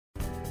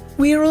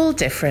We are all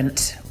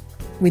different,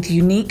 with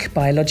unique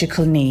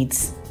biological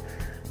needs.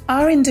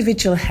 Our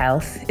individual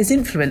health is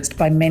influenced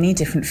by many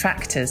different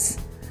factors.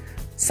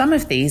 Some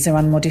of these are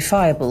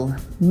unmodifiable,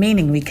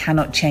 meaning we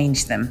cannot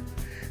change them,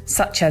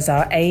 such as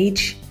our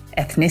age,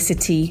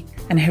 ethnicity,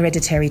 and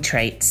hereditary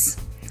traits.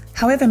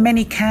 However,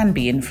 many can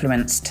be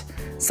influenced,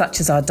 such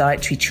as our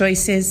dietary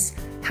choices,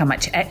 how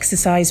much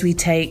exercise we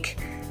take,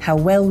 how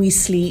well we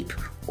sleep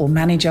or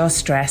manage our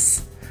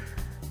stress.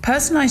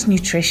 Personalised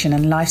nutrition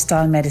and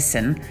lifestyle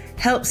medicine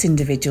helps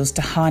individuals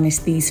to harness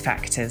these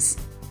factors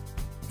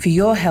for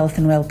your health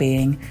and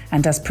well-being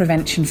and as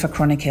prevention for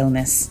chronic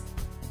illness.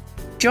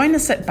 Join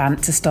us at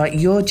BANT to start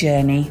your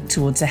journey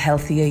towards a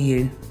healthier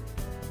you.